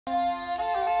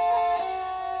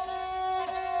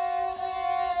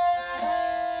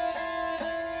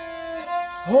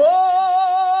हो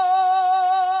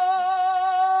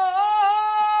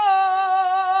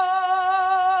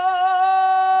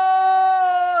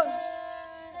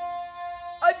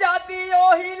आजादी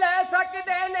ओही लै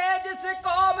सकदे ने जिस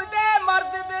कौम दे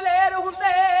मर्द दलेर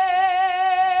हुंदे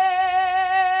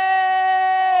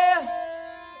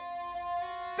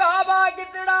कावा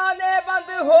गिद्धड़ा ने बंद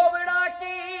होवड़ा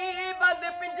की बंद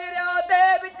पिंजरियां दे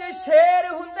विच शेर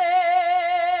हुंदे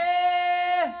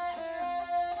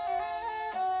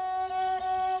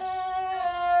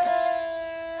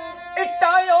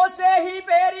इट्टां उसे ही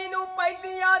बेरी नूं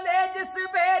पैंदियां ने जिस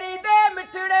बेरी दे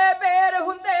मिठड़े बेर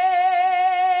हुंदे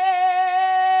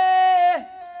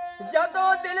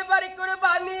जदों दिलबर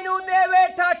कुर्बानी नूं देवे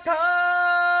ठाठा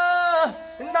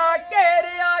ना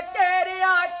घेरिया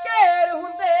घेरिया घेर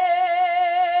हुंदे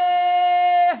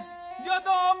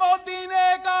जदों मोदी ने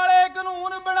काले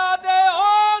कानून बना दे ओ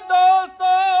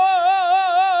दोस्तों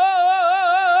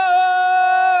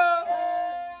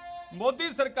मोदी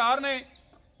सरकार ने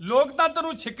लोकतंत्र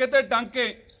नूं छिक्के ते टंग के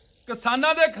किसानां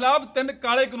दे खिलाफ 3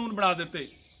 काले कानून बना दिते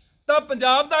तां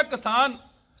पंजाब दा किसान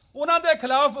उन्हां दे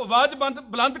खिलाफ आवाज़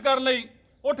बुलंद करन लई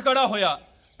उठ खड़ा होया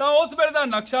तां उस वेले दा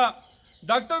नक्शा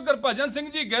डॉक्टर रभजन सिंह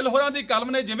जी गिल होरां दी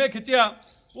कलम ने जिवें खिच्चिया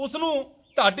उस नूं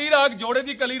ढाडी राग जोड़े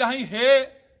दी कली राहीं हे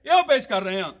इहो पेश कर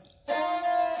रहे हां।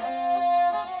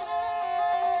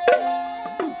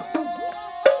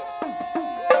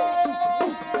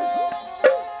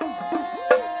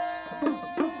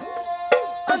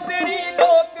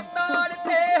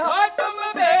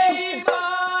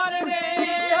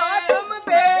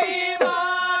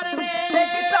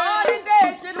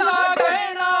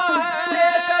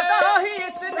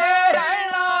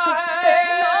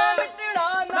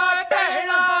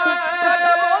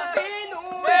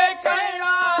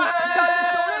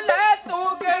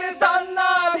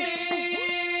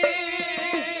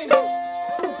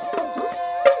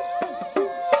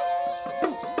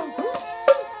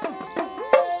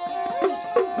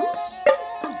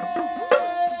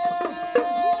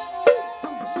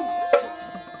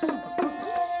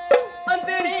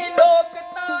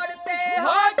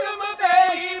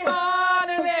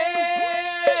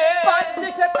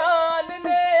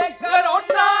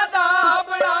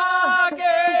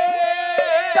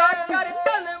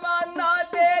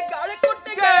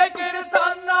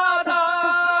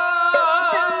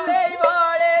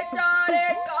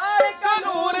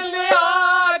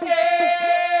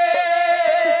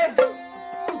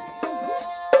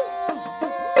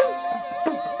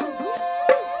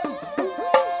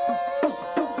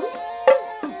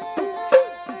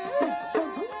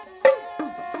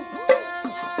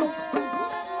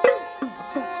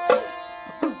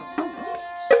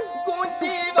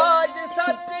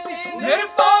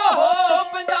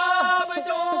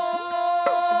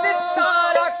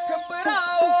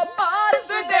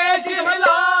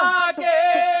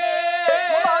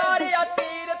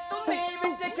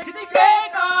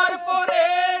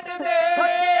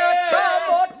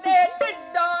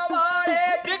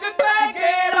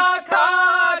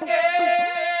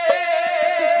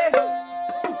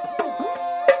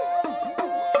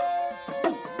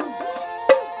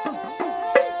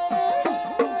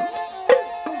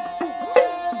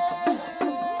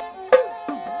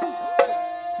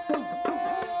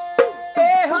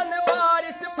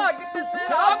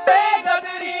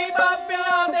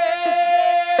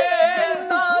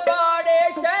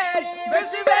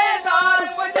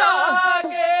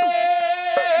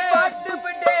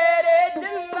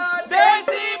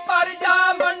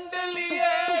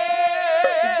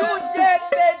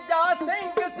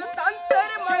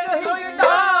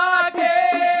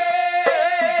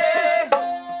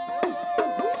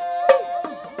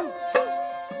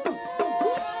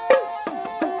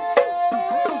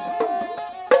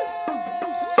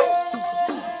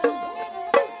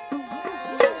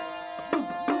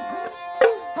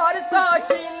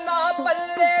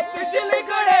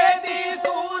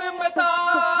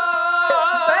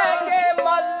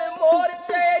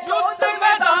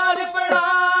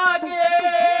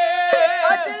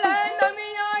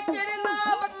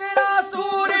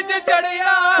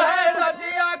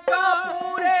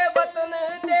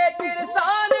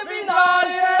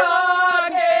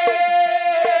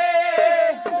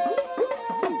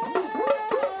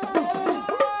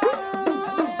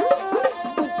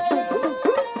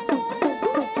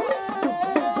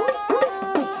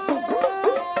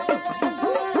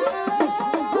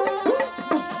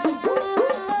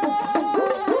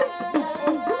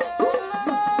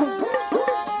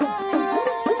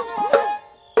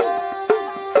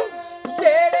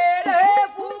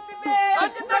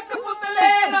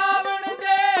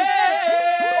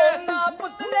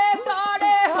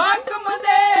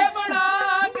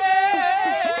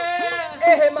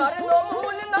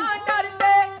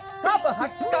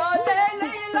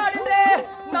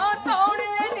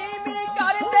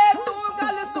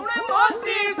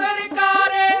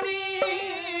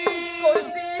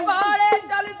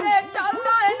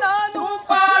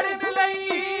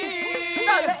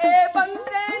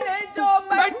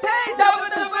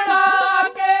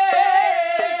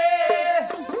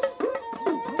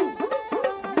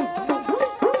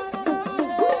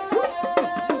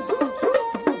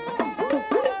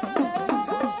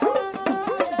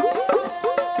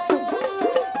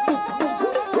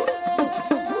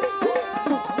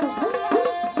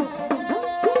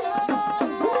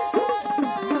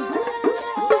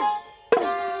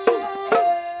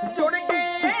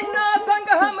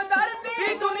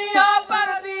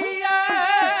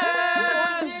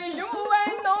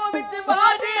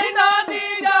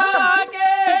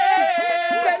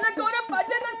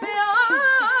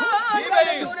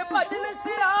 ਭਾਈ